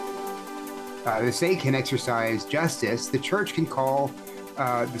The state can exercise justice. The church can call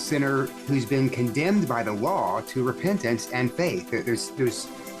the sinner who's been condemned by the law to repentance and faith.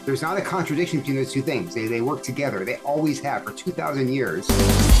 There's not a contradiction between those two things. They work together. They always have for 2,000 years.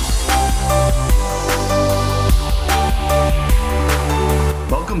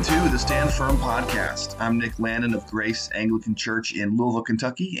 Welcome to the Stand Firm podcast. I'm Nick Landon of Grace Anglican Church in Louisville,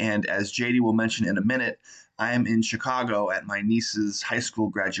 Kentucky, and as Jady will mention in a minute, I am in Chicago at my niece's high school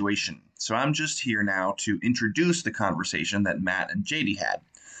graduation. So I'm just here now to introduce the conversation that Matt and Jady had.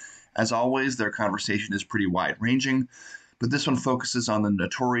 As always, their conversation is pretty wide-ranging, but this one focuses on the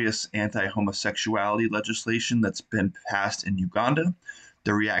notorious anti-homosexuality legislation that's been passed in Uganda,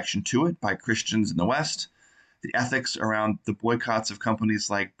 the reaction to it by Christians in the West, the ethics around the boycotts of companies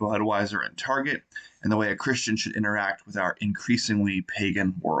like Budweiser and Target, and the way a Christian should interact with our increasingly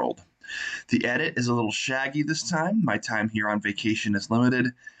pagan world. The edit is a little shaggy this time. My time here on vacation is limited,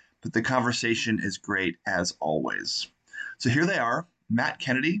 but the conversation is great as always. So here they are, Matt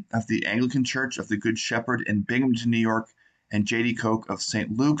Kennedy of the Anglican Church of the Good Shepherd in Binghamton, New York, and Jady Koch of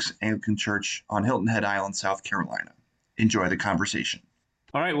St. Luke's Anglican Church on Hilton Head Island, South Carolina. Enjoy the conversation.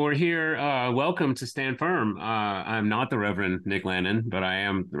 All right, we're here. Welcome to Stand Firm. I'm not the Reverend Nick Landon, but I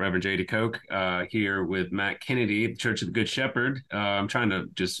am the Reverend Jady Koch here with Matt Kennedy, the Church of the Good Shepherd. I'm trying to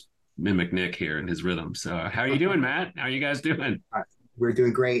just mimic Nick here and his rhythms. How are you doing, Matt? How are you guys doing? We're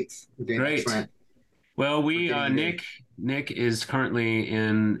doing great. We're doing great. Excellent. Well, Nick is currently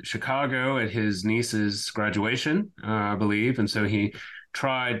in Chicago at his niece's graduation, I believe, and so he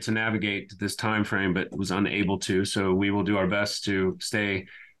tried to navigate this time frame but was unable to. So we will do our best to stay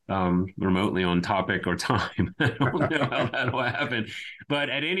remotely on topic or time. I don't know how that will happen, but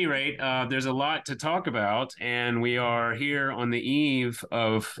at any rate, there's a lot to talk about, and we are here on the eve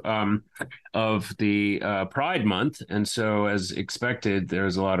of the Pride Month, and so as expected,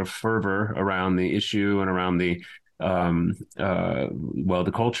 there's a lot of fervor around the issue and around the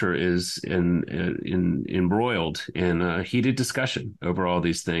the culture is embroiled in a heated discussion over all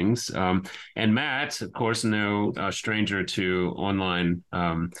these things. And Matt, of course, no stranger to online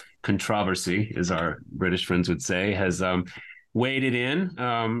controversy, as our British friends would say, has waded in.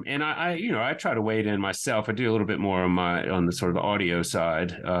 And I try to wade in myself. I do a little bit more on the sort of audio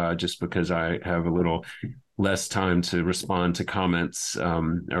side, just because I have a little less time to respond to comments,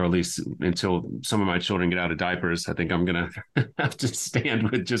 or at least until some of my children get out of diapers. I think I'm going to have to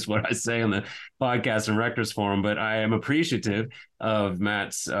stand with just what I say on the podcast and Rector's Forum. But I am appreciative of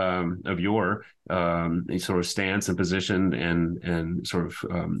Matt's, of your sort of stance and position and sort of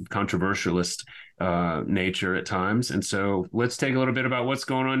controversialist nature at times. And so let's take a little bit about what's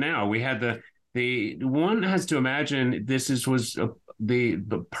going on now. We had the one has to imagine this was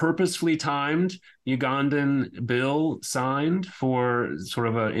the purposefully timed Ugandan bill signed for sort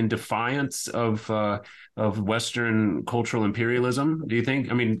of in defiance of Western cultural imperialism. Do you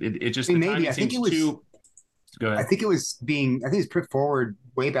think? I mean, it just maybe. I think it was too. Go ahead. I think it was put forward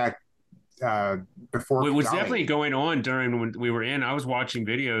way back before. It was definitely going on during when we were in. I was watching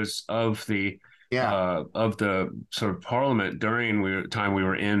videos of the sort of parliament during time we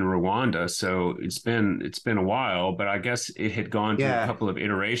were in Rwanda. So it's been a while, but I guess it had gone through a couple of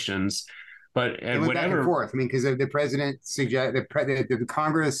iterations. But it went back and forth. I mean, because the president the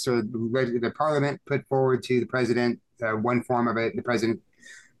Congress or the parliament put forward to the president one form of it. The president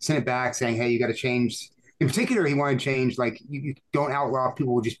sent it back saying, "Hey, you got to change." In particular, he wanted to change, like, you don't outlaw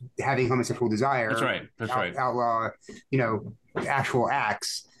people just having homosexual desire. That's right. Outlaw, actual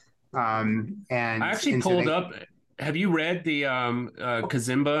acts. And I actually pulled up. Have you read the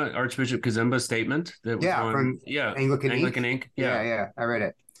Archbishop Kazimba statement? That was from Anglican Inc. Yeah, I read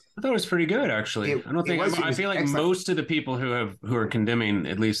it. I thought it was pretty good, actually. I feel like excellent. Most of the people who are condemning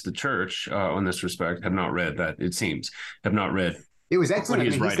at least the church on this respect have not read that. It seems have not read. It was excellent.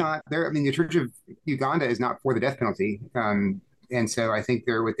 He's not there. I mean, the Church of Uganda is not for the death penalty, and so I think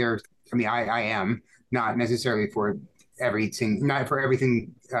they're with their. I mean, I am not necessarily for everything, not for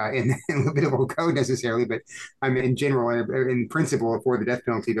everything in the Levitical code necessarily, but I'm in general in principle for the death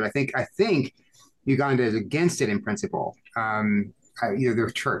penalty. But I think Uganda is against it in principle. Their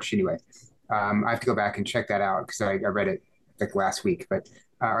church anyway. I have to go back and check that out because I read it like last week. But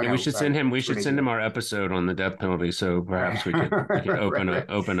we should send him. We should send him our episode on the death penalty, so perhaps we could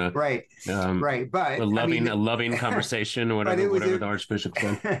open a right. But a loving conversation or whatever the Archbishop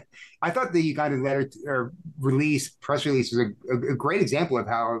said. I thought the Uganda letter or press release was a great example of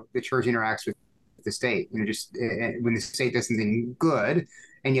how the church interacts with the state. Just when the state does something good,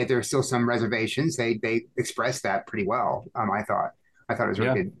 and yet there are still some reservations. They express that pretty well. I thought. I thought it was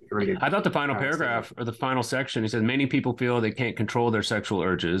really good. I thought the final paragraph statement. or the final section, he said, many people feel they can't control their sexual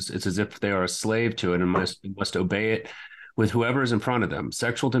urges. It's as if they are a slave to it and must obey it with whoever is in front of them.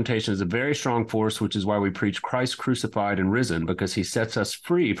 Sexual temptation is a very strong force, which is why we preach Christ crucified and risen, because he sets us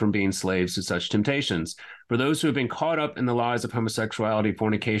free from being slaves to such temptations. For those who have been caught up in the lies of homosexuality,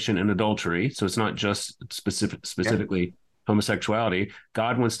 fornication, and adultery, so it's not just specifically homosexuality,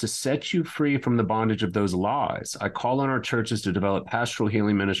 God wants to set you free from the bondage of those lies. I call on our churches to develop pastoral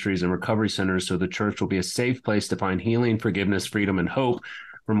healing ministries and recovery centers so the church will be a safe place to find healing, forgiveness, freedom, and hope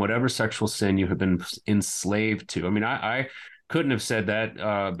from whatever sexual sin you have been enslaved to. I mean, I couldn't have said that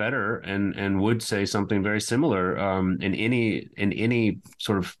better, and would say something very similar in any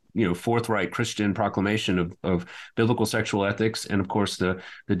sort of forthright Christian proclamation of biblical sexual ethics, and of course the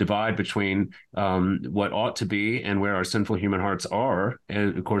divide between what ought to be and where our sinful human hearts are,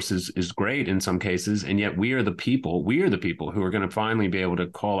 and of course is great in some cases, and yet we are the people who are going to finally be able to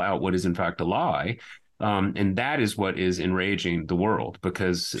call out what is in fact a lie. And that is what is enraging the world,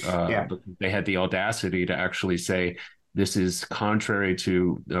 because they had the audacity to actually say, this is contrary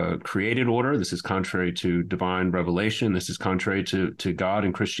to created order. This is contrary to divine revelation. This is contrary to God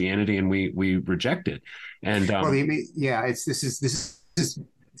and Christianity, and we reject it. And this is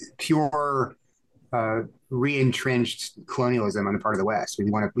pure re-entrenched colonialism on the part of the West. We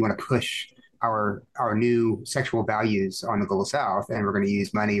want to push our new sexual values on the global South, and we're going to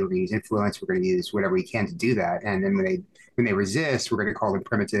use money, we're going to use influence, we're going to use whatever we can to do that. And then when they resist, we're going to call them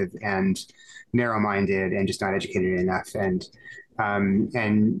primitive and narrow-minded and just not educated enough, and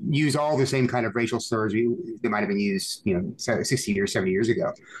use all the same kind of racial slurs that might have been used 60 years, 70 years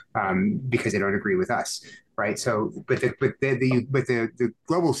ago, because they don't agree with us, right? So but the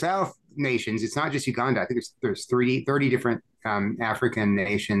global South nations, it's not just Uganda. I think there's 30 different African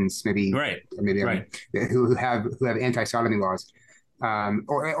nations, maybe who have anti-sodomy laws,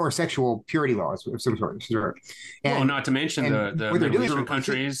 or sexual purity laws of some sort. And not to mention the Middle Eastern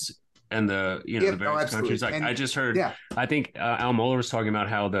countries and the various countries. Like, I just heard, I think Al Mohler was talking about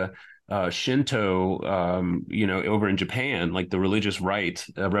how the Shinto, over in Japan, like the religious right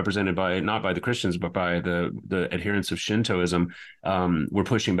represented not by the Christians, but by the adherents of Shintoism, were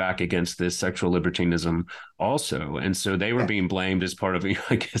pushing back against this sexual libertinism also. And so they were being blamed as part of,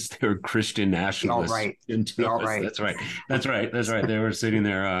 I guess they were Christian nationalists. Alt-right. That's right. They were sitting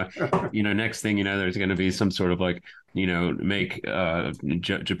there, next thing you know, there's going to be some sort of like, make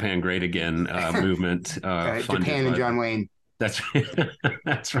Japan great again movement. Japan and John Wayne.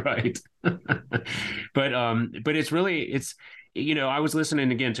 That's right. But it's I was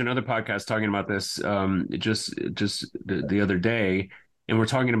listening again to another podcast talking about this just the other day, and we're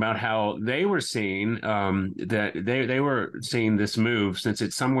talking about how they were seeing that they were seeing this move, since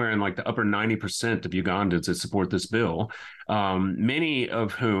it's somewhere in like the upper 90% of Ugandans that support this bill, many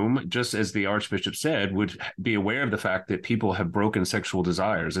of whom, just as the Archbishop said, would be aware of the fact that people have broken sexual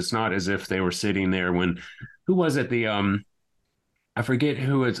desires. It's not as if they were sitting there when, who was it, I forget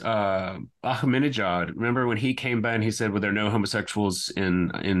who it's Ahmadinejad. Remember when he came back and he said, "Were there no homosexuals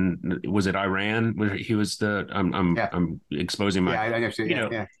in was it Iran?" Where he was I'm exposing my I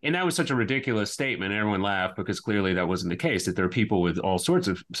understand. And that was such a ridiculous statement. Everyone laughed because clearly that wasn't the case. That there are people with all sorts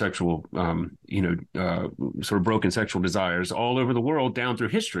of sexual sort of broken sexual desires all over the world down through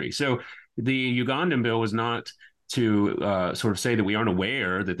history. So the Ugandan bill was not to sort of say that we aren't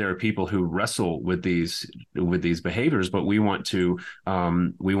aware that there are people who wrestle with these behaviors, but we want to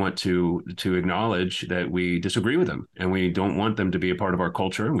acknowledge that we disagree with them, and we don't want them to be a part of our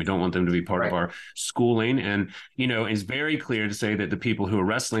culture, and we don't want them to be part of our schooling. And it's very clear to say that the people who are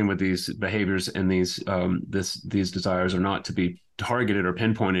wrestling with these behaviors and these desires are not to be targeted or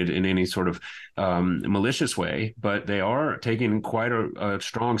pinpointed in any sort of malicious way, but they are taking quite a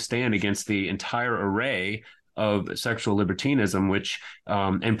strong stand against the entire array of sexual libertinism, which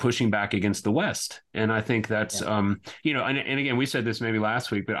and pushing back against the West. And I think that's and again, we said this maybe last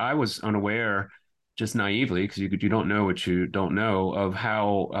week, but I was unaware, just naively, because you don't know what you don't know, of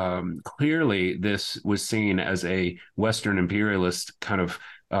how clearly this was seen as a Western imperialist kind of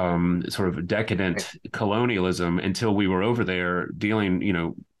sort of decadent colonialism until we were over there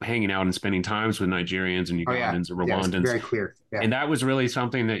dealing, hanging out and spending times with Nigerians and Ugandans and Rwandans. It's very clear. Yeah. And that was really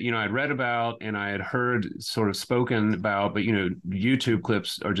something that, I'd read about and I had heard sort of spoken about, but, YouTube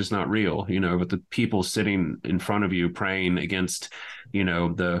clips are just not real, but the people sitting in front of you praying against,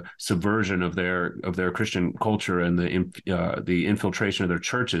 the subversion of their Christian culture and the infiltration of their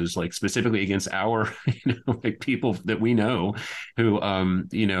churches, like specifically against our, like people that we know who,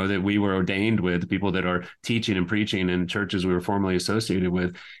 that we were ordained with, people that are teaching and preaching in churches we were formerly associated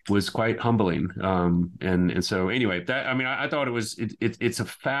with. was quite humbling. And so anyway, that I mean, I thought it's a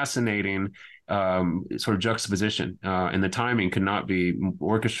fascinating sort of juxtaposition, and the timing could not be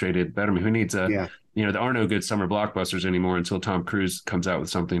orchestrated better. I mean, who needs there are no good summer blockbusters anymore until Tom Cruise comes out with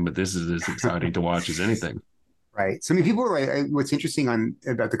something, but this is as exciting to watch as anything. Right. So, I mean, people are like, what's interesting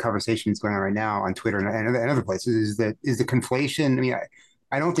about the conversations going on right now on Twitter and other places is the conflation. I mean,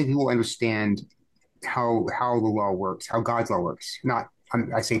 I don't think people understand how the law works, how God's law works. Not,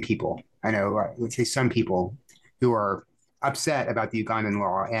 I say people. I know, let's say some people who are upset about the Ugandan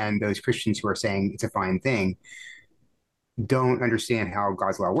law and those Christians who are saying it's a fine thing don't understand how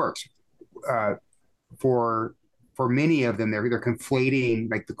God's law works. For many of them, they're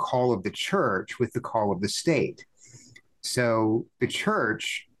conflating like the call of the church with the call of the state. So the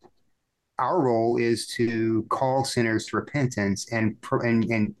church, our role is to call sinners to repentance and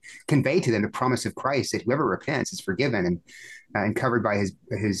convey to them the promise of Christ that whoever repents is forgiven and covered by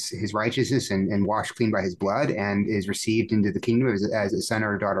his righteousness and washed clean by his blood and is received into the kingdom as a son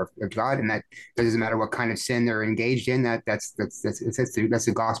or a daughter of God. And that doesn't matter what kind of sin they're engaged in. That's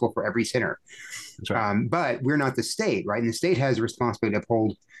the gospel for every sinner. That's right. But we're not the state, right? And the state has a responsibility to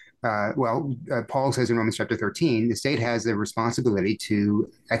uphold. Paul says in Romans chapter 13, the state has the responsibility to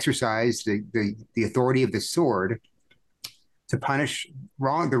exercise the authority of the sword to punish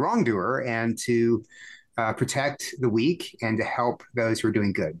the wrongdoer and to protect the weak and to help those who are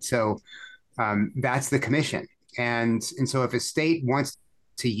doing good. So that's the commission. And so if a state wants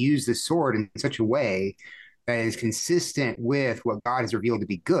to use the sword in such a way that is consistent with what God has revealed to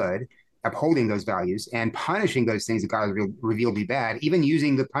be good, upholding those values and punishing those things that God has revealed to be bad, even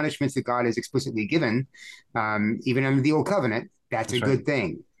using the punishments that God has explicitly given, even under the old covenant, that's a good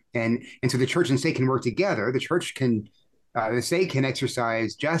thing. And so the church and state can work together. The state can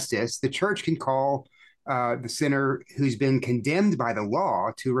exercise justice. The church can call the sinner who's been condemned by the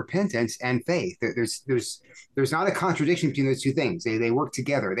law to repentance and faith. There's not a contradiction between those two things. They work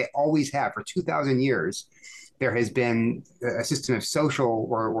together. They always have for 2,000 years. There has been a system of social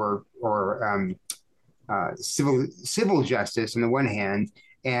or civil justice on the one hand,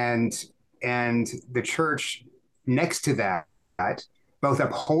 and the church next to that, both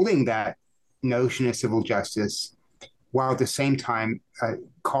upholding that notion of civil justice while at the same time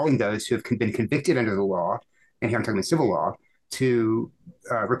calling those who have been convicted under the law, and here I'm talking about civil law, to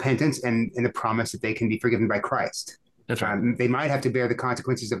repentance and the promise that they can be forgiven by Christ. That's right. They might have to bear the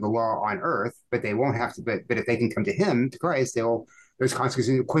consequences of the law on earth, but they won't have to. But if they can come to Him, to Christ, those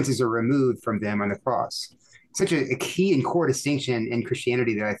consequences are removed from them on the cross. Such a key and core distinction in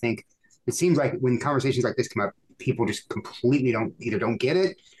Christianity that I think it seems like when conversations like this come up, people just completely don't get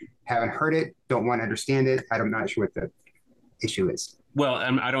it, haven't heard it, don't want to understand it. I'm not sure what the issue is. Well,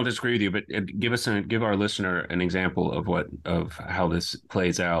 I don't disagree with you, but give our listener an example of how this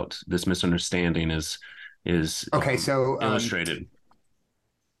plays out. This misunderstanding is okay. So illustrated.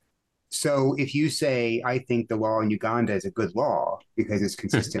 So if you say, I think the law in Uganda is a good law because it's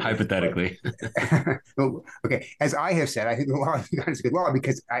consistent. Hypothetically. Okay. As I have said, I think the law in Uganda is a good law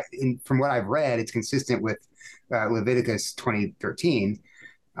because from what I've read, it's consistent with Leviticus 20:13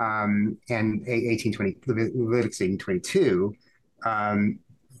 and 18:20, Leviticus 18:22.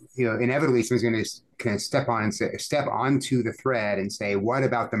 Inevitably someone's going to kind of step onto the thread and say, what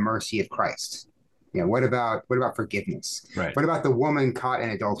about the mercy of Christ? What about forgiveness? Right. What about the woman caught in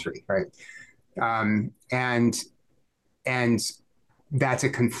adultery? Right. And that's a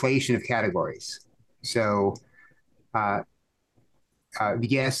conflation of categories. So,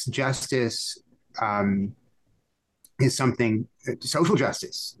 yes, justice is something. Social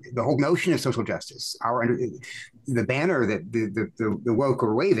justice, the whole notion of social justice, the banner that the woke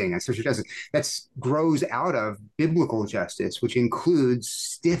are waving as social justice, that grows out of biblical justice, which includes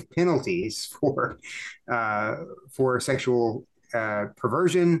stiff penalties for sexual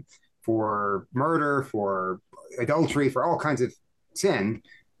perversion, for murder, for adultery, for all kinds of sin.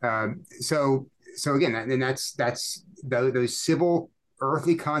 So again, and that's those civil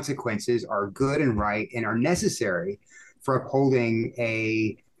earthly consequences are good and right and are necessary for upholding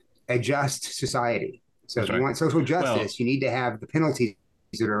a just society. So if you want social justice, you need to have the penalties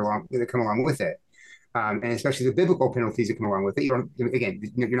that come along with it, and especially the biblical penalties that come along with it.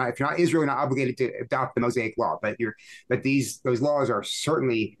 If you're not Israel, you're not obligated to adopt the Mosaic law, but those laws are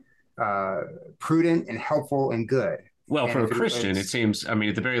certainly prudent and helpful and good. Well, for a Christian, it seems. I mean,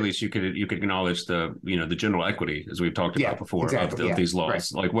 at the very least, you could acknowledge the general equity, as we've talked about before, of these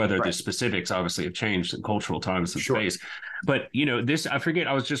laws. Right. Like whether the specifics obviously have changed in cultural times and space. But this, I forget.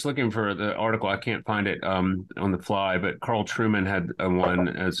 I was just looking for the article. I can't find it on the fly. But Carl Trueman had one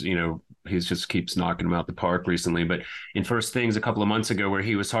as He just keeps knocking them out the park recently. But in First Things a couple of months ago, where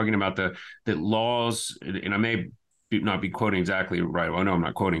he was talking about the laws, and I may not be quoting exactly right. Well, no, I'm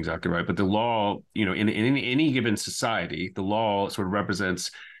not quoting exactly right, but the law, in any given society, the law sort of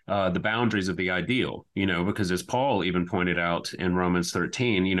represents the boundaries of the ideal, because as Paul even pointed out in Romans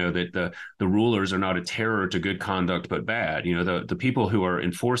 13, that the rulers are not a terror to good conduct, but bad. The people who are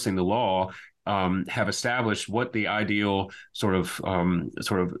enforcing the law have established what the ideal sort of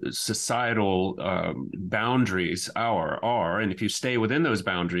societal boundaries are, and if you stay within those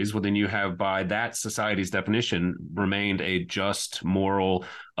boundaries, well, then you have, by that society's definition, remained a just, moral,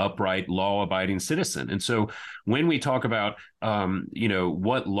 upright, law-abiding citizen. And so, when we talk about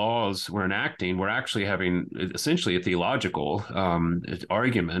what laws we're enacting, we're actually having essentially a theological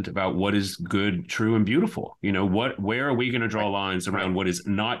argument about what is good, true, and beautiful. Where are we going to draw lines around what is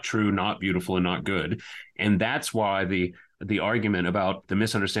not true, not beautiful, and not good? And that's why the argument about the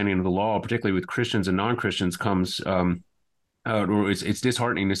misunderstanding of the law, particularly with Christians and non-Christians, comes or it's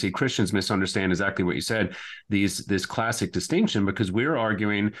disheartening to see Christians misunderstand exactly what you said, this classic distinction, because we're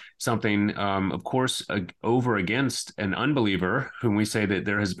arguing something, of course, over against an unbeliever whom we say that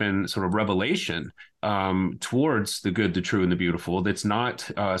there has been sort of revelation towards the good, the true, and the beautiful that's not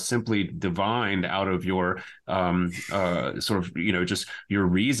simply divined out of your just your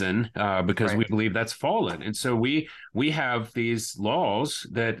reason, because we believe that's fallen. And so we have these laws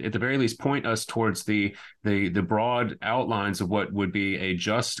that at the very least point us towards the broad outlines of what would be a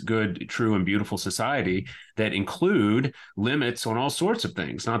just, good, true, and beautiful society that include limits on all sorts of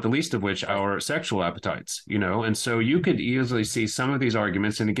things, not the least of which our sexual appetites, and so you could easily see some of these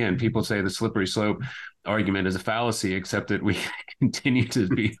arguments. And again, people say the slippery slope argument is a fallacy, except that we continue to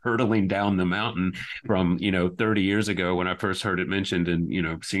be hurtling down the mountain from 30 years ago when I first heard it mentioned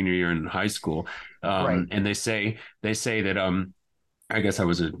in senior year in high school. And they say that I guess I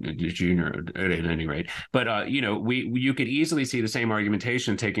was a junior at any rate, but you could easily see the same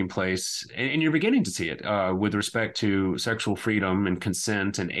argumentation taking place, and you're beginning to see it with respect to sexual freedom and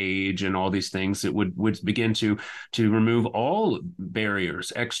consent and age and all these things that would begin to remove all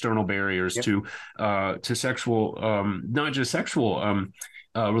barriers, external barriers to sexual, not just sexual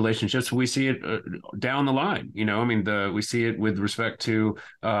relationships. We see it down the line. We see it with respect to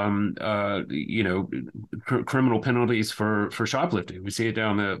criminal penalties for shoplifting. We see it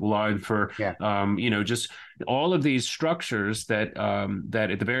down the line for just all of these structures that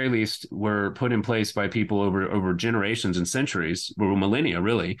at the very least were put in place by people over generations and centuries, or millennia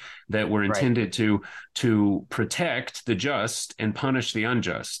really, that were intended to protect the just and punish the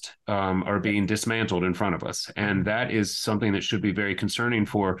unjust, are being dismantled in front of us. And that is something that should be very concerning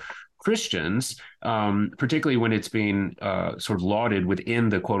for Christians, particularly when it's being sort of lauded within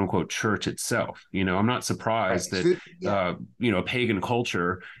the quote unquote church itself. I'm not surprised that a pagan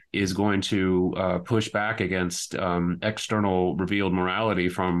culture is going to push back against external revealed morality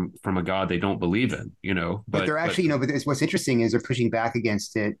from a God they don't believe in. But they're actually, but what's interesting is they're pushing back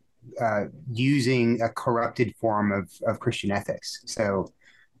against it using a corrupted form of Christian ethics. So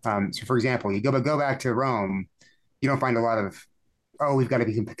for example, you go back to Rome, you don't find a lot of, we've got to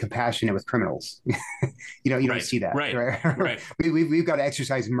be compassionate with criminals. you don't see that. Right. We've got to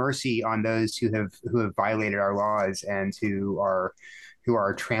exercise mercy on those who have violated our laws and who are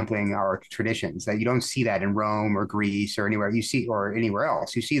trampling our traditions. That you don't see that in Rome or Greece or anywhere or anywhere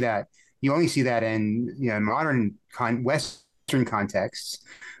else. You only see that in modern Western contexts,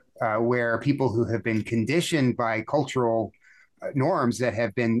 where people who have been conditioned by cultural norms that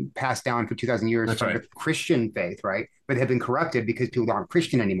have been passed down for 2,000 years from the Christian faith, right? But have been corrupted because people aren't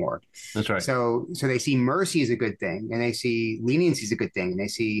Christian anymore. That's right. So they see mercy as a good thing, and they see leniency as a good thing, and they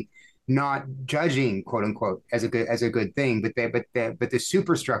see not judging, quote unquote, as a good thing. But the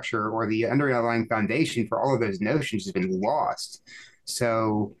superstructure or the underlying foundation for all of those notions has been lost.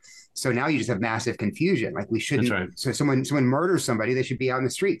 So now you just have massive confusion. Like we shouldn't. That's right. So someone murders somebody, they should be out in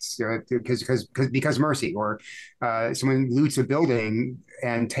the streets because mercy. Or someone loots a building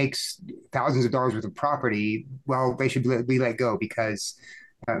and takes thousands of dollars worth of property. Well, they should be let go because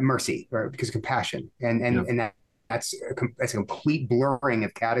mercy or because of compassion. And that's a complete blurring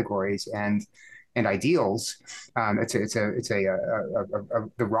of categories and ideals. It's the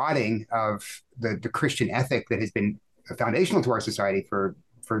rotting of the Christian ethic that has been foundational to our society for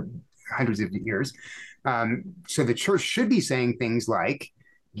hundreds of years. So the church should be saying things like,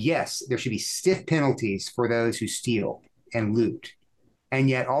 yes, there should be stiff penalties for those who steal and loot. And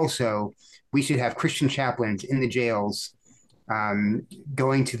yet also we should have Christian chaplains in the jails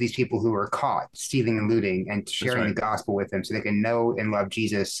going to these people who are caught stealing and looting and sharing the gospel with them so they can know and love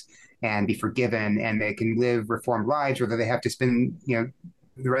Jesus and be forgiven, and they can live reformed lives, or that they have to spend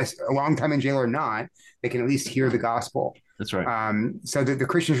the rest a long time in jail or not, they can at least hear the gospel. That's right. So that the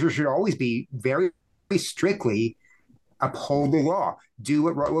Christians should always be very, very strictly uphold the law, do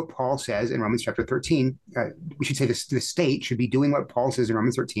what Paul says in Romans chapter 13. We should say the state should be doing what Paul says in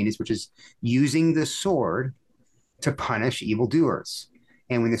Romans 13, which is using the sword to punish evildoers.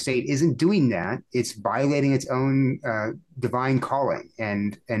 And when the state isn't doing that, it's violating its own divine calling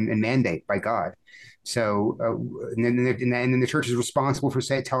and mandate by God. So, and then the church is responsible for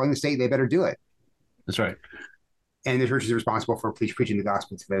telling the state they better do it. That's right. And the church is responsible for preaching the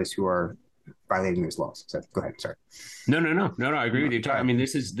gospel to those who are violating those laws. So go ahead. Sorry. No. I agree with you. I mean,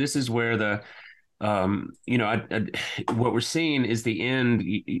 this is where the, what we're seeing is the end.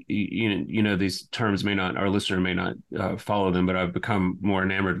 These terms our listener may not follow them, but I've become more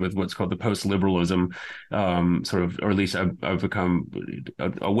enamored with what's called the post-liberalism, sort of, or at least I've become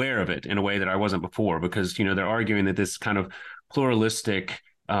aware of it in a way that I wasn't before, because, they're arguing that this kind of pluralistic,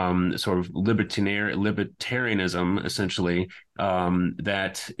 sort of libertarianism, essentially,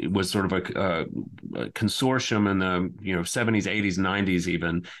 that was sort of a consortium in the 70s, 80s, 90s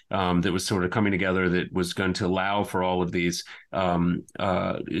even, that was sort of coming together, that was going to allow for all of these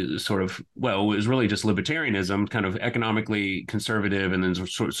sort of, well, it was really just libertarianism, kind of economically conservative and then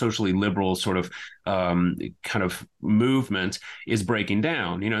sort of socially liberal sort of kind of movement is breaking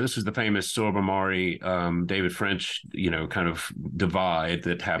down. This was the famous Sorbonne David French kind of divide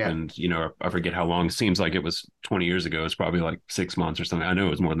that happened. I forget how long. It seems like it was 20 years ago. It's probably like 6 months or something. I know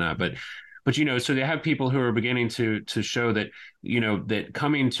it was more than that, but so they have people who are beginning to show that that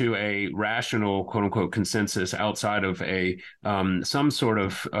coming to a rational, quote unquote, consensus outside of a some sort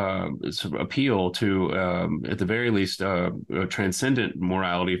of appeal to at the very least a transcendent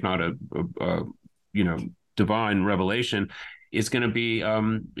morality, if not a divine revelation, is going to be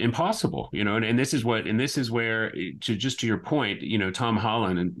impossible, and this is where, to your point, Tom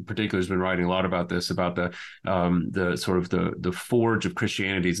Holland in particular has been writing a lot about this, about the sort of the forge of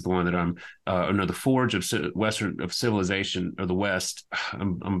Christianity is the one that the forge of civilization, or the West.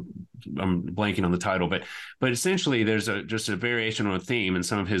 I'm blanking on the title, but essentially there's just a variation on a theme in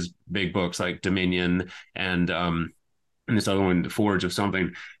some of his big books like Dominion and this other one, The Forge of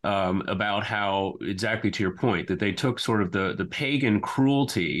something, about how, exactly to your point, that they took sort of the pagan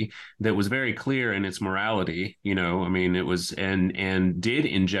cruelty that was very clear in its morality, I mean, it was, and did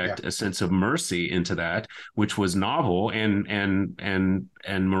inject a sense of mercy into that, which was novel and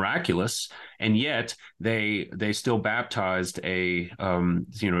miraculous. And yet they still baptized a,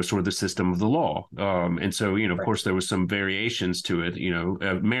 sort of the system of the law. And so, of course, there was some variations to it,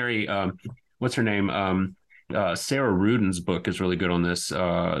 Mary, what's her name? Sarah Rudin's book is really good on this.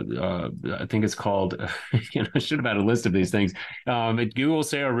 I think it's called, I should have had a list of these things. Google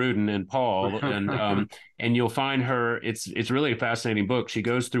Sarah Rudin and Paul, and you'll find her. It's really a fascinating book. She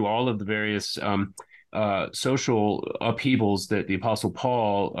goes through all of the various social upheavals that the Apostle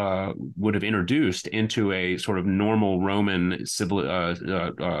Paul would have introduced into a sort of normal Roman civil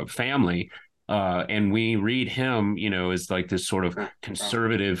family. And we read him, as like this sort of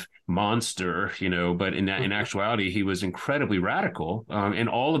conservative monster, but in actuality, he was incredibly radical in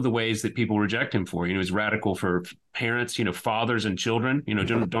all of the ways that people reject him for. He's radical for parents, fathers and children.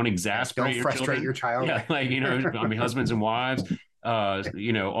 Don't exasperate don't frustrate your child. Yeah, like I mean, husbands and wives.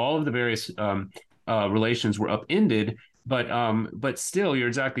 All of the various relations were upended. But still, you're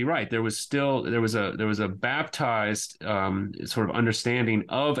exactly right. There was a baptized sort of understanding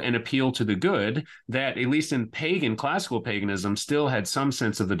of an appeal to the good that, at least in classical paganism, still had some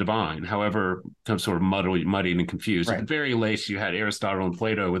sense of the divine, however, some sort of muddied and confused. Right. At the very least, you had Aristotle and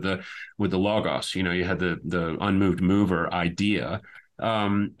Plato with the logos. You had the unmoved mover idea.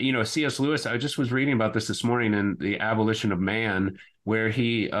 C.S. Lewis, I just was reading about this morning in The Abolition of Man, where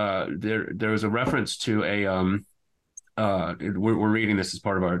he there was a reference to a we're reading this as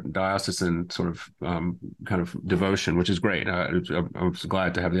part of our diocesan sort of kind of devotion, which is great. I was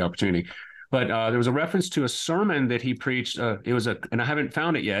glad to have the opportunity. But there was a reference to a sermon that he preached. It was and I haven't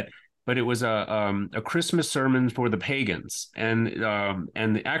found it yet, but it was a Christmas sermon for the pagans. And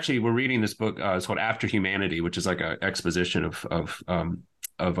actually, we're reading this book. It's called After Humanity, which is like an exposition of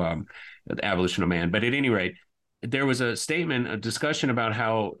the abolition of man. But at any rate, there was a discussion about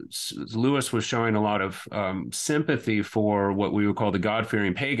how Lewis was showing a lot of sympathy for what we would call the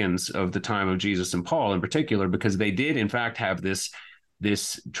God-fearing pagans of the time of Jesus and Paul in particular, because they did, in fact, have this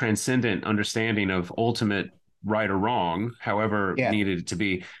transcendent understanding of ultimate right or wrong, however needed to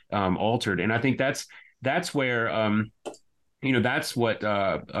be altered. And I think that's where that's what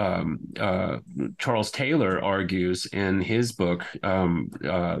Charles Taylor argues in his book,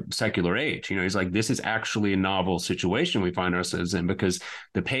 Secular Age. He's like, this is actually a novel situation we find ourselves in, because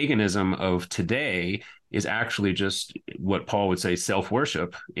the paganism of today is actually just what Paul would say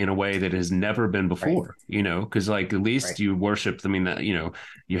self-worship in a way that has never been before, because like at least you worshiped, I mean, that, you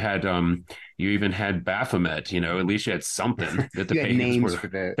had, you even had Baphomet, at least you had something that the pagans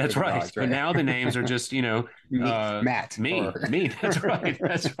were. That's right. Gods, right. But now the names are just, Matt, me. That's right.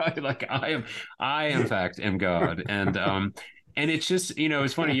 That's right. Like I in fact am God. And it's just,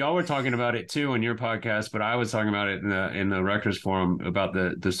 it's funny. Y'all were talking about it too in your podcast, but I was talking about it in the Rector's Forum about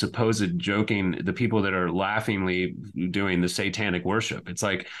the supposed joking, the people that are laughingly doing the satanic worship. It's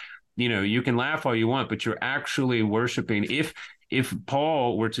like, you can laugh all you want, but you're actually worshiping. If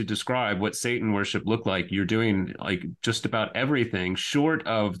Paul were to describe what Satan worship looked like, you're doing like just about everything short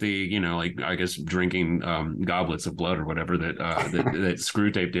of the, like I guess drinking goblets of blood or whatever that that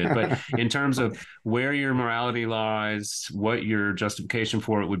Screwtape did. But in terms of where your morality lies, what your justification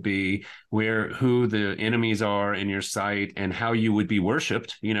for it would be, who the enemies are in your sight, and how you would be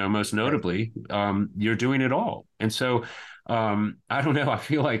worshipped, most notably, you're doing it all. And so I don't know. I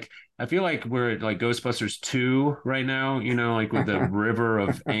feel like we're like Ghostbusters 2 right now, like with the river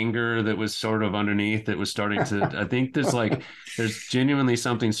of anger that was sort of underneath that was starting to, I think there's genuinely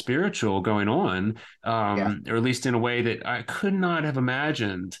something spiritual going on, or at least in a way that I could not have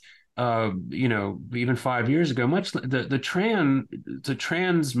imagined, even 5 years ago. Much the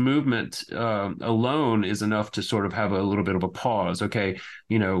trans movement alone is enough to sort of have a little bit of a pause. Okay,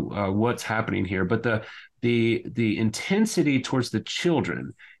 what's happening here? But the intensity towards the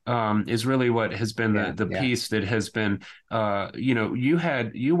children is really what has been the piece that has been,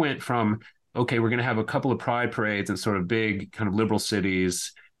 you went from, okay, we're going to have a couple of pride parades in sort of big kind of liberal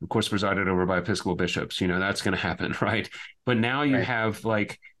cities, of course, presided over by Episcopal bishops, that's going to happen. Right. But now you have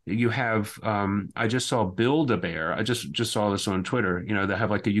I just saw Build-A-Bear. I just saw this on Twitter, they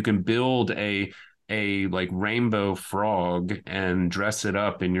have like you can build a like rainbow frog and dress it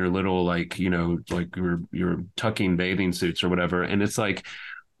up in your little, like, like your tucking bathing suits or whatever. And it's like,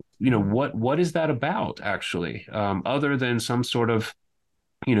 what is that about actually, other than some sort of,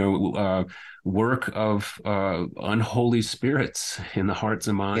 work of unholy spirits in the hearts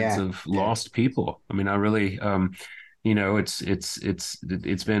and minds of lost people. I mean, I really,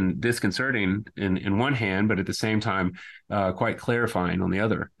 it's been disconcerting in one hand, but at the same time, quite clarifying on the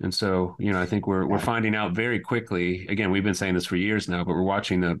other. And so, I think we're finding out very quickly. Again, we've been saying this for years now, but we're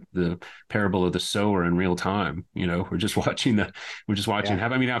watching the parable of the sower in real time. We're just watching. I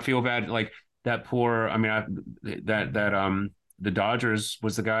mean, I feel bad, like that poor. I mean, the Dodgers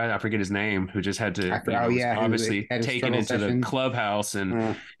was the guy, I forget his name, who just had to obviously taken into the clubhouse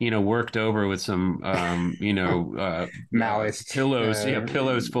and worked over with some Maoist pillows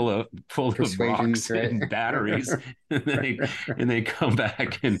pillows full of rocks and batteries. and they come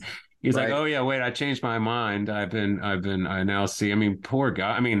back and he's like, oh yeah, wait, I changed my mind. I now see. I mean, poor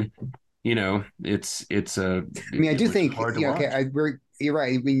guy. I mean, it's I mean, I do think you're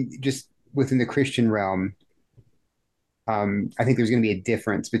right. I mean, just within the Christian realm, I think there's going to be a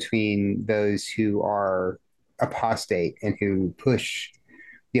difference between those who are apostate and who push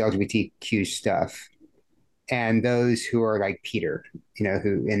the LGBTQ stuff, and those who are like Peter,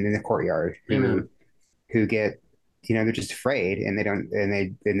 who in the courtyard, who get, they're just afraid, and they don't,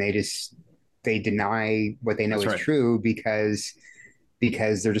 and they deny what they know is true because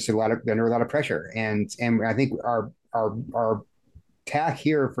they're just under a lot of pressure, and I think our tack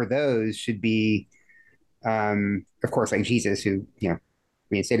here for those should be, of course, like Jesus, who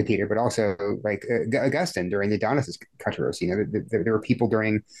reinstated Peter, but also like Augustine during the Donatus controversy. There were people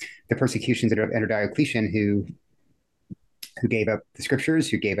during the persecutions under Diocletian who gave up the scriptures,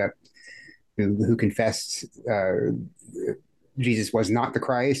 who confessed Jesus was not the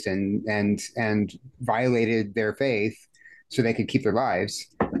Christ, and violated their faith so they could keep their lives.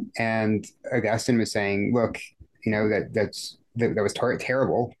 And Augustine was saying, look, that was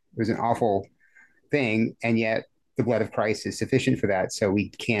terrible. It was an awful thing, and yet the blood of Christ is sufficient for that. So we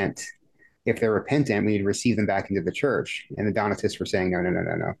can't, if they're repentant, we need to receive them back into the church. And the Donatists were saying,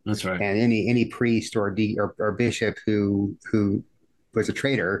 no. That's right. And any priest or bishop who was a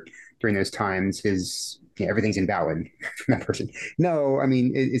traitor during those times, everything's invalid from that person. No, I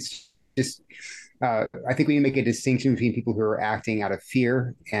mean, it's just, I think we need to make a distinction between people who are acting out of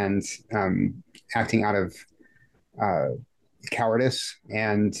fear and acting out of cowardice,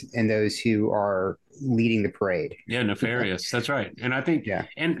 and those who are leading the parade. Yeah, nefarious. That's right. And I think, I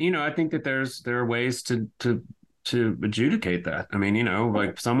think that there are ways to to adjudicate that. I mean,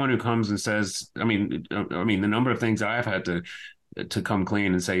 like someone who comes and says, I mean, the number of things I've had to come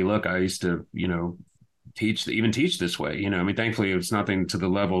clean and say, look, I used to, teach this way. I mean, thankfully it's nothing to the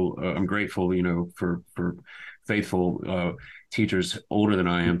level. I'm grateful, for faithful teachers older than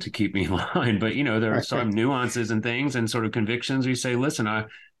I am to keep me in line. But there are some nuances and things and sort of convictions. You say, listen,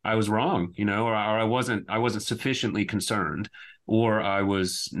 I was wrong, or I wasn't sufficiently concerned, or I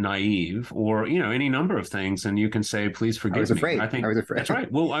was naive, or any number of things. And you can say, please forgive me. I was afraid. That's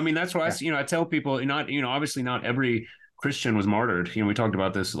right. Well, I mean, that's why I tell people, not obviously not every Christian was martyred. We talked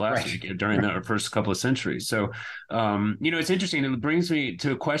about this last week during the first couple of centuries. So, it's interesting. It brings me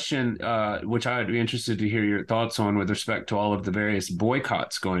to a question, which I'd be interested to hear your thoughts on with respect to all of the various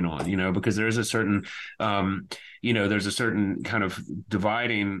boycotts going on, because there's a certain, there's a certain kind of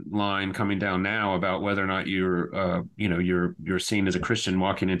dividing line coming down now about whether or not you're seen as a Christian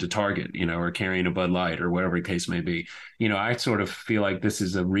walking into Target, or carrying a Bud Light or whatever the case may be. I sort of feel like this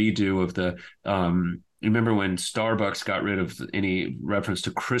is a redo of the, remember when Starbucks got rid of any reference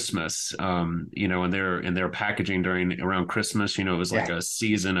to Christmas, in their packaging around Christmas, it was like a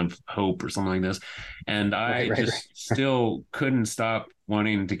season of hope or something like this. And I still couldn't stop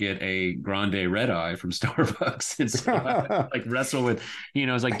wanting to get a grande red eye from Starbucks. And so I like wrestle with,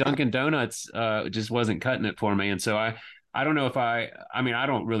 it's like Dunkin' Donuts just wasn't cutting it for me. And so I don't know if I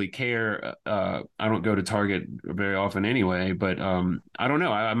don't really care. I don't go to Target very often anyway, but I don't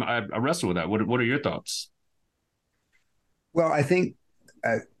know. I wrestle with that. What are your thoughts? Well, I think,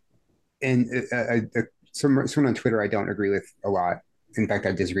 someone on Twitter I don't agree with a lot. In fact,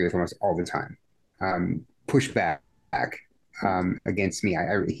 I disagree with almost all the time. Push back against me.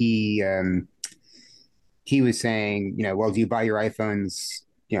 He was saying, well, do you buy your iPhones?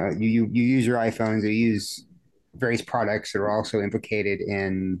 You use your iPhones, you use various products that are also implicated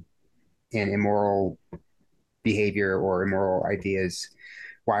in immoral behavior or immoral ideas.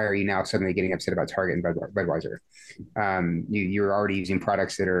 Why are you now suddenly getting upset about Target and Budweiser? You're already using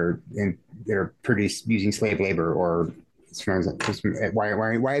products that are produced using slave labor, or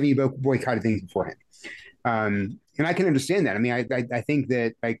why have you boycotted things beforehand? And I can understand that. I mean, I think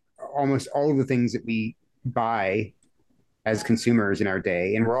that like almost all of the things that we buy as consumers in our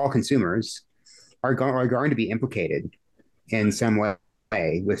day, and we're all consumers, are going to be implicated in some way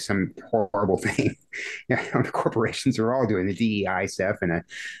with some horrible thing. The corporations are all doing the DEI stuff, and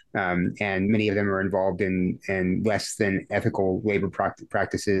many of them are involved in less than ethical labor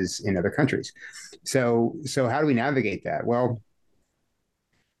practices in other countries. So how do we navigate that? Well,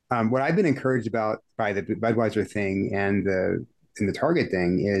 what I've been encouraged about by the Budweiser thing and the Target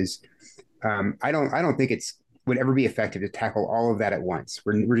thing is, I don't think would ever be effective to tackle all of that at once.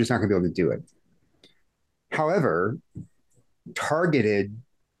 We're just not going to be able to do it. However, targeted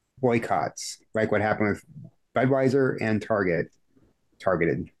boycotts, like what happened with Budweiser and targeted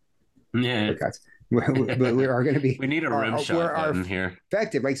boycotts, we are going to be. We need a rim shot button here.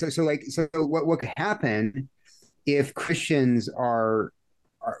 Effective, like so what could happen if Christians want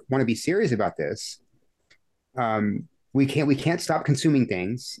to be serious about this? We can't stop consuming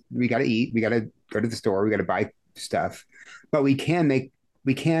things. We got to eat. We got to go to the store. We got to buy stuff, but we can make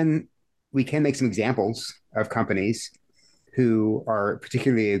some examples of companies who are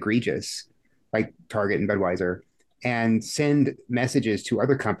particularly egregious, like Target and Budweiser, and send messages to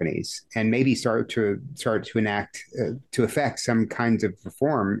other companies, and maybe start to enact to affect some kinds of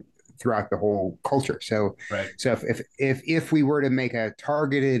reform throughout the whole culture. So if we were to make a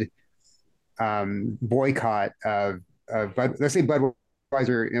targeted boycott of let's say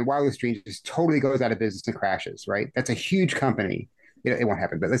Budweiser and Wildest Dreams just totally goes out of business and crashes, right? That's a huge company. It won't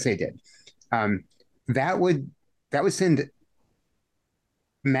happen, but let's say it did. That would send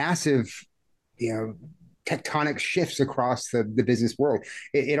massive, tectonic shifts across the business world.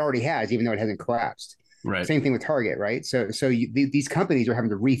 It already has, even though it hasn't collapsed. Right. Same thing with Target, right? So these companies are having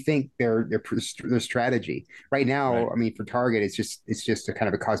to rethink their strategy right now. Right. I mean, for Target, it's just a kind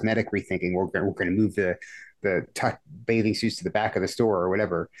of a cosmetic rethinking. We're going to move the bathing suits to the back of the store or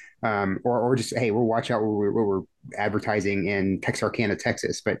whatever, or just, hey, we'll watch out where we're advertising in Texarkana,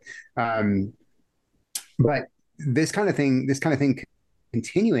 Texas. But this kind of thing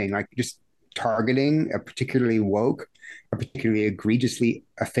continuing, like just targeting a particularly woke, a particularly egregiously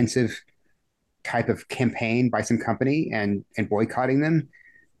offensive type of campaign by some company and boycotting them,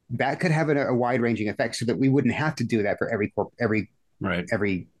 that could have a wide-ranging effect, so that we wouldn't have to do that for every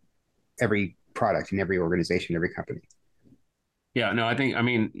product in every organization, every company. Yeah, no,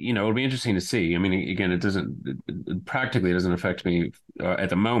 it'll be interesting to see. I mean, again, it practically doesn't affect me at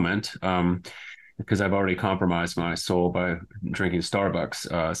the moment. because I've already compromised my soul by drinking Starbucks.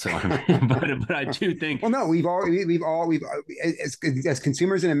 But I do think. Well, no, as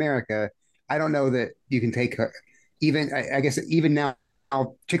consumers in America, I don't know that you can take even, I guess, even now,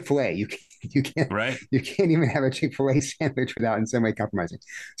 Chick-fil-A, you can't, Right. you can't even have a Chick-fil-A sandwich without in some way compromising.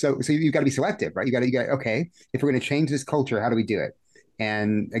 So you've got to be selective, right? You got, okay, if we're going to change this culture, how do we do it?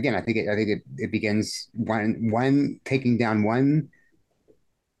 And again, I think it begins one taking down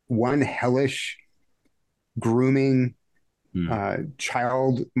one hellish grooming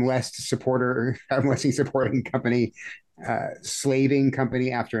child molesting supporting company, slaving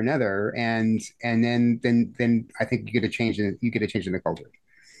company after another, and then I think you get a change in the culture.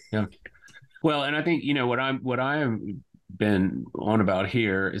 Yeah. Well, and I think, what I have been on about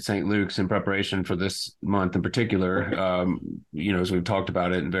here at St. Luke's in preparation for this month in particular, as we've talked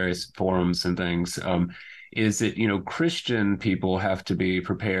about it in various forums and things, is that, Christian people have to be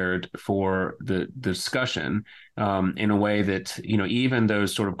prepared for the discussion in a way that, even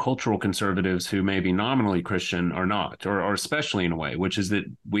those sort of cultural conservatives who may be nominally Christian are not, or especially in a way, which is that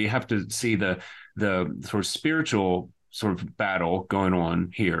we have to see the sort of spiritual sort of battle going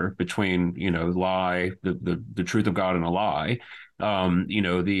on here between the truth of God and a lie,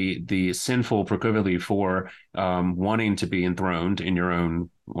 the sinful proclivity for wanting to be enthroned in your own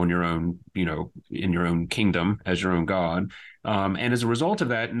in your own kingdom as your own God, and as a result of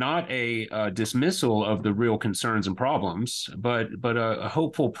that, not a dismissal of the real concerns and problems, but a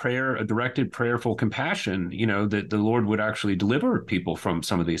hopeful prayer, a directed prayerful compassion, that the Lord would actually deliver people from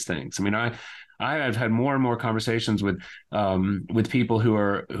some of these things. I mean, I have had more and more conversations with people who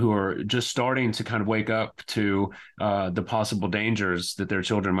are just starting to kind of wake up to the possible dangers that their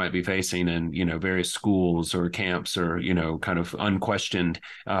children might be facing in various schools or camps or kind of unquestioned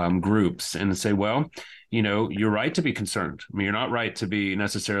groups, and say, well, you're right to be concerned. I mean, you're not right to be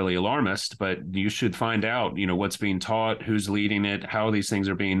necessarily alarmist, but you should find out what's being taught, who's leading it, how these things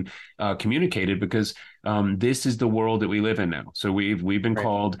are being communicated, because this is the world that we live in now. So we've been Right.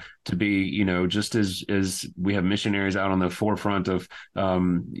 called to be, just as we have missionaries out on the forefront of,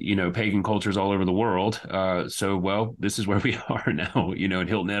 pagan cultures all over the world. Well, this is where we are now, in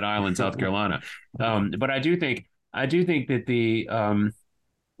Hilton Head Island, South Carolina. But I do think that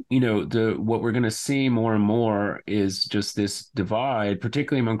what we're going to see more and more is just this divide,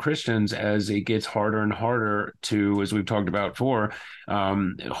 particularly among Christians, as it gets harder and harder to, as we've talked about before,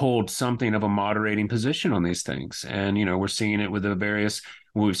 hold something of a moderating position on these things. And, we're seeing it with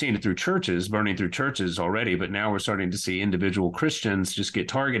we've seen it through churches, burning through churches already, but now we're starting to see individual Christians just get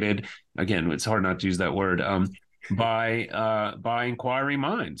targeted. Again, it's hard not to use that word. By inquiring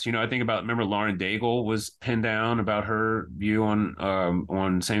minds. I think about, remember Lauren Daigle was pinned down about her view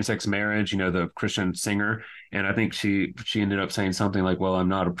on same-sex marriage, the Christian singer. And I think she ended up saying something like, well, I'm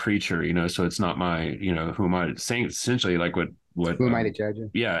not a preacher, so it's not my, who am I saying, essentially like what Who am I to judge?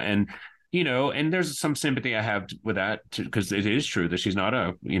 Yeah. And there's some sympathy I have with that, because it is true that she's not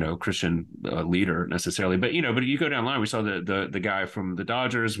a Christian leader necessarily. But but you go down the line, we saw the guy from the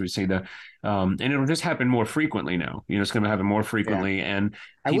Dodgers. We see and it'll just happen more frequently now. It's going to happen more frequently, Yeah. and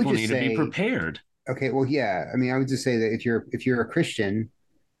people need to be prepared. Okay, well, yeah. I mean, I would just say that if you're a Christian,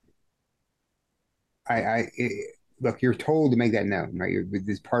 look, you're told to make that known, right?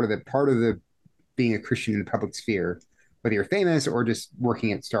 This part of the being a Christian in the public sphere, whether you're famous or just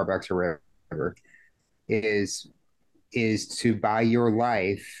working at Starbucks or wherever, is to by your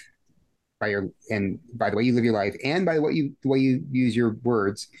life, by the way you live your life, and by the way you use your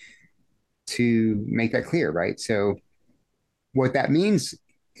words, to make that clear, right? So what that means,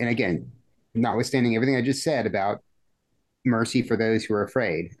 and again, notwithstanding everything I just said about mercy for those who are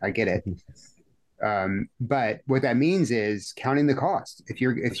afraid, I get it. But what that means is counting the cost. If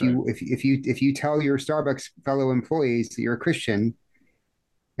you tell your Starbucks fellow employees that you're a Christian,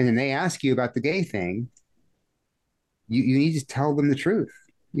 and then they ask you about the gay thing, you need to tell them the truth.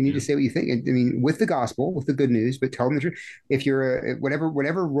 You need to say what you think. I mean, with the gospel, with the good news, but tell them the truth. If you're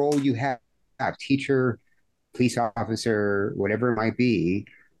whatever role you have, teacher, police officer, whatever it might be,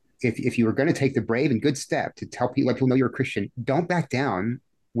 if you were going to take the brave and good step to let people know you're a Christian, don't back down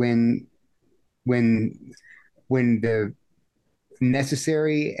when the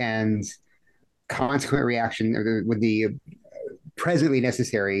necessary and consequent reaction, or when the presently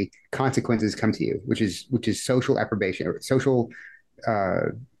necessary consequences come to you, which is social approbation or social uh,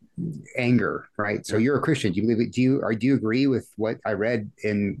 anger, right? So you're a Christian. Do you believe it? Do you agree with what I read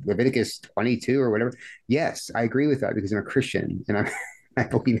in Leviticus 22 or whatever? Yes, I agree with that because I'm a Christian and I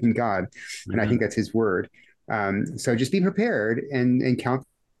believe in God, and I think that's His word. So just be prepared and count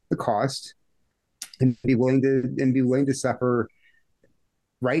the cost, and be willing to suffer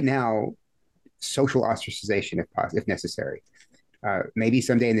right now social ostracization if necessary. Maybe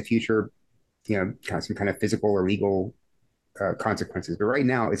someday in the future, some kind of physical or legal consequences. But right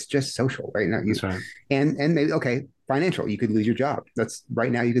now, it's just social. Right now, That's right. And maybe financial. You could lose your job. That's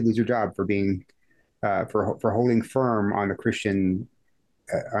right now. You could lose your job for being for holding firm on a Christian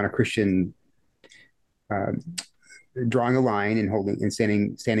uh, drawing a line and holding and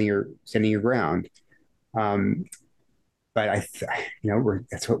standing your ground. Um, but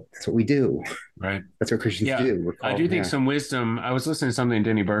that's what we do. Right. That's what Christians Yeah. do. I do think some wisdom. I was listening to something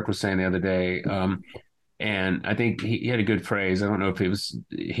Denny Burke was saying the other day. And I think he had a good phrase. I don't know if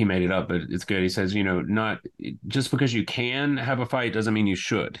he made it up, but it's good. He says, not just because you can have a fight doesn't mean you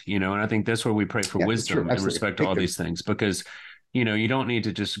should, and I think that's where we pray for wisdom and respect to all these things, because you don't need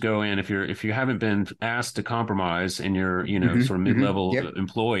to just go in if you haven't been asked to compromise and you're sort of mid-level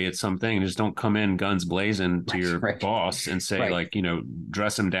employee at something. Just don't come in guns blazing to your boss and say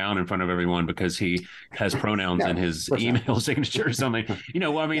dress him down in front of everyone because he has pronouns in his email signature or something. But you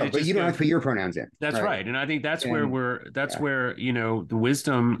don't have to put your pronouns in. That's right. And I think that's where where the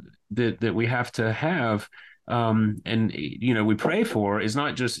wisdom that we have to have. And we pray for is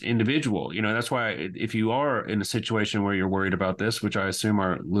not just individual. That's why if you are in a situation where you're worried about this, which I assume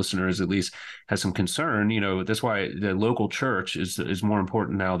our listeners at least has some concern, that's why the local church is more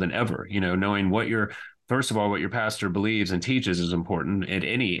important now than ever. Knowing first of all, what your pastor believes and teaches is important at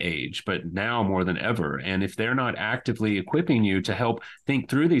any age, but now more than ever. And if they're not actively equipping you to help think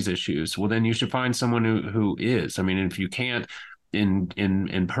through these issues, well, then you should find someone who is. I mean, if you can't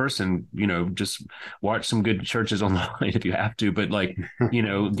in person, just watch some good churches online if you have to, but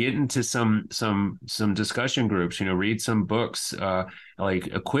get into some discussion groups, read some books,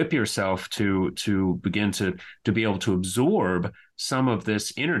 equip yourself to begin to be able to absorb some of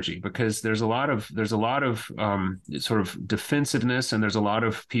this energy, because there's a lot of sort of defensiveness, and there's a lot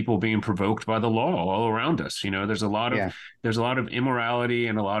of people being provoked by the law all around us. There's a lot of immorality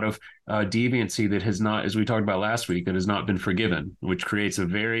and a lot of deviancy that has not, as we talked about last week, that has not been forgiven, which creates a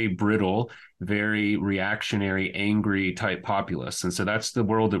very brittle, very reactionary, angry type populace. And so that's the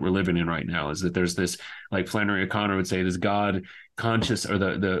world that we're living in right now, is that there's this, like Flannery O'Connor would say, this God conscious, or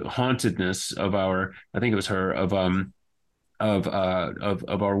the hauntedness of our, I think it was her, of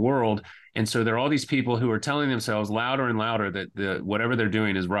our world. And so there are all these people who are telling themselves louder and louder that whatever they're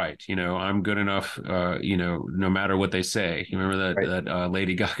doing is right. I'm good enough, no matter what they say. You remember that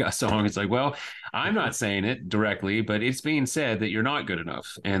Lady Gaga song? It's like, well, I'm not saying it directly, but it's being said that you're not good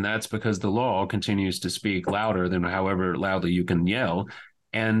enough. And that's because the law continues to speak louder than however loudly you can yell.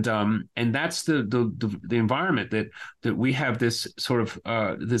 And that's the environment that we have this sort of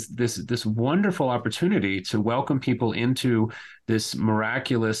this wonderful opportunity to welcome people into this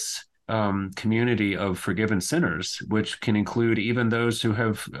miraculous community of forgiven sinners, which can include even those who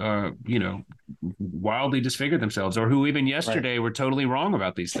have wildly disfigured themselves, or who even yesterday were totally wrong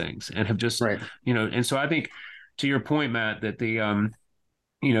about these things and have just And so I think, to your point, Matt, that the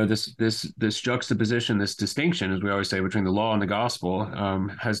this juxtaposition, this distinction, as we always say, between the law and the gospel,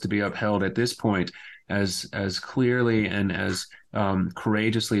 has to be upheld at this point as clearly and as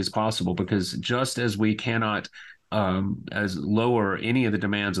courageously as possible, because just as we cannot as lower any of the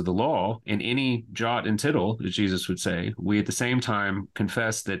demands of the law in any jot and tittle, as Jesus would say, we at the same time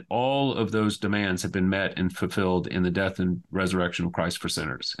confess that all of those demands have been met and fulfilled in the death and resurrection of Christ for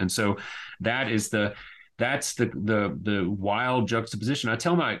sinners. And so that's the wild juxtaposition. I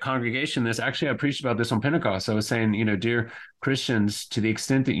tell my congregation this. Actually, I preached about this on Pentecost. I was saying, dear Christians, to the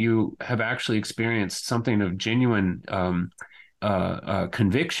extent that you have actually experienced something of genuine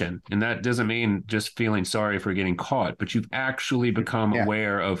conviction, and that doesn't mean just feeling sorry for getting caught, but you've actually become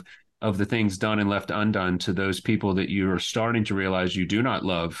aware of the things done and left undone to those people that you are starting to realize you do not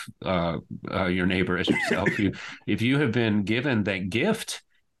love your neighbor as yourself. If you have been given that gift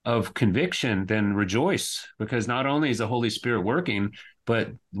of conviction, then rejoice, because not only is the Holy Spirit working,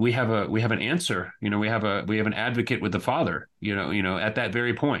 but we have an answer. We have an advocate with the Father. At that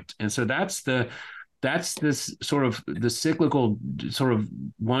very point. And so that's this sort of the cyclical sort of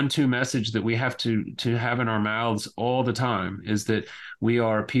 1-2 message that we have to have in our mouths all the time, is that we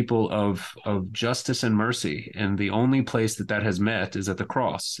are people of justice and mercy, and the only place that has met is at the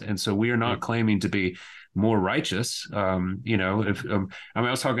cross. And so we are not claiming to be more righteous. I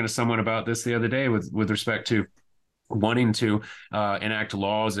was talking to someone about this the other day with respect to wanting to enact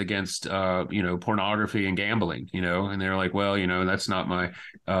laws against pornography and gambling, and they're like, well, that's not my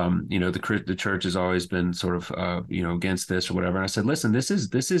the church has always been sort of against this or whatever. And I said, listen, this is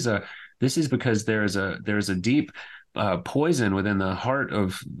because there's a deep poison within the heart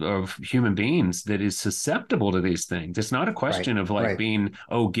of human beings that is susceptible to these things. It's not a question of like being,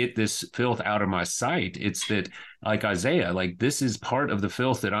 oh, get this filth out of my sight. It's that, like Isaiah, like this is part of the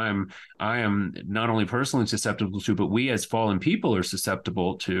filth that I am not only personally susceptible to, but we as fallen people are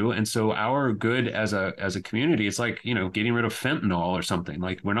susceptible to. And so our good as a community, it's like, getting rid of fentanyl or something.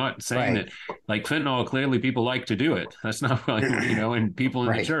 Like, we're not saying that, like, fentanyl, clearly people like to do it. That's not like, and people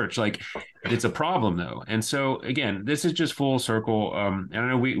in the church, like, it's a problem though. And so again, this is just full circle. And I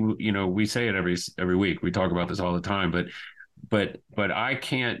know we say it every week. We talk about this all the time, but I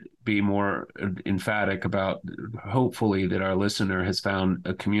can't be more emphatic about, hopefully, that our listener has found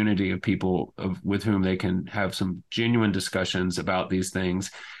a community of people with whom they can have some genuine discussions about these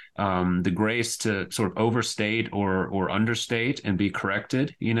things. The grace to sort of overstate or understate and be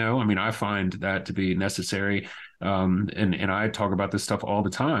corrected. I find that to be necessary. And I talk about this stuff all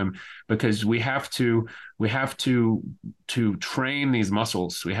the time, because we have to train these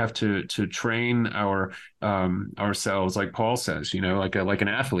muscles. We have to train ourselves, like Paul says, like an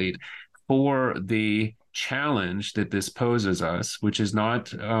athlete, for the challenge that this poses us, which is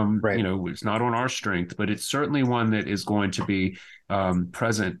not it's not on our strength, but it's certainly one that is going to be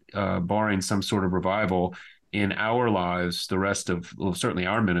present, barring some sort of revival in our lives, the rest of, certainly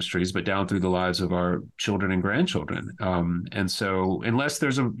our ministries, but down through the lives of our children and grandchildren. And so unless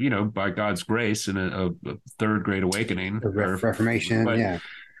there's by God's grace, in a third great awakening, Reformation,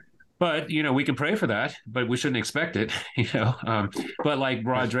 But, we can pray for that, but we shouldn't expect it, But like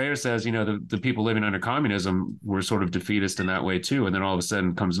Rod Dreher says, the people living under communism were sort of defeatist in that way too. And then all of a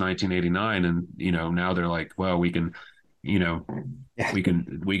sudden comes 1989, and, now they're like, well, we can, we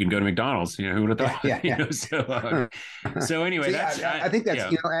can go to McDonald's, who would have thought, So anyway, I think that's,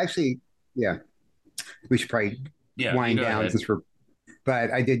 actually, we should probably wind down since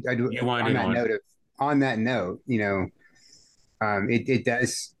but I do on that note,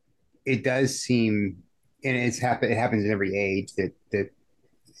 it does seem, and it happens in every age, that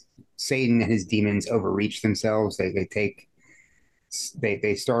Satan and his demons overreach themselves.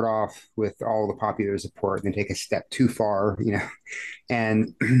 They start off with all the popular support and then take a step too far,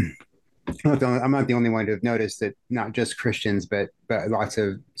 and I'm not the only one to have noticed that not just Christians, but lots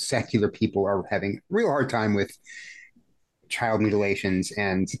of secular people are having a real hard time with child mutilations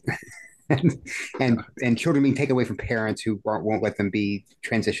and children being taken away from parents who won't let them be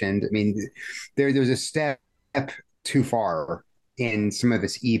transitioned. I mean, there's a step too far in some of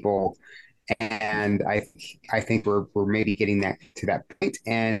this evil, and I think we're maybe getting to that point,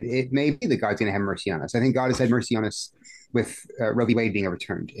 and it may be that God's going to have mercy on us. I think God has had mercy on us with Roe v. Wade being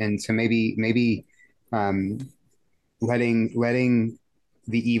overturned, and so maybe letting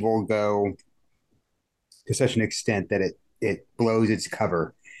the evil go to such an extent that it blows its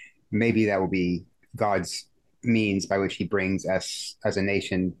cover. Maybe that will be God's means by which he brings us as a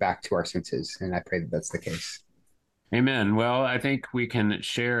nation back to our senses. And I pray that that's the case. Amen. Well, I think we can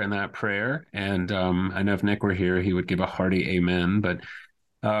share in that prayer. And I know if Nick were here, he would give a hearty amen. But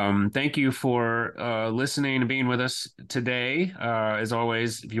thank you for listening and being with us today. As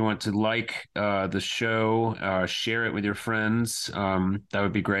always, if you want to like the show, share it with your friends. That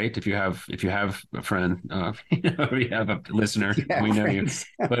would be great. If you have a friend, we have a listener. We know friends.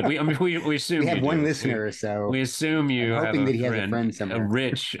 You, but we assume we have one do. listener or so. We assume you have a friend somewhere.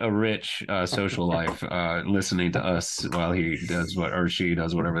 a rich social life, listening to us while he does or she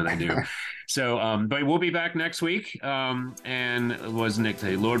does whatever they do. So, but we'll be back next week. And was Nick,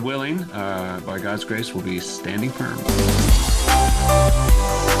 Lord willing, by God's grace, we'll be standing firm.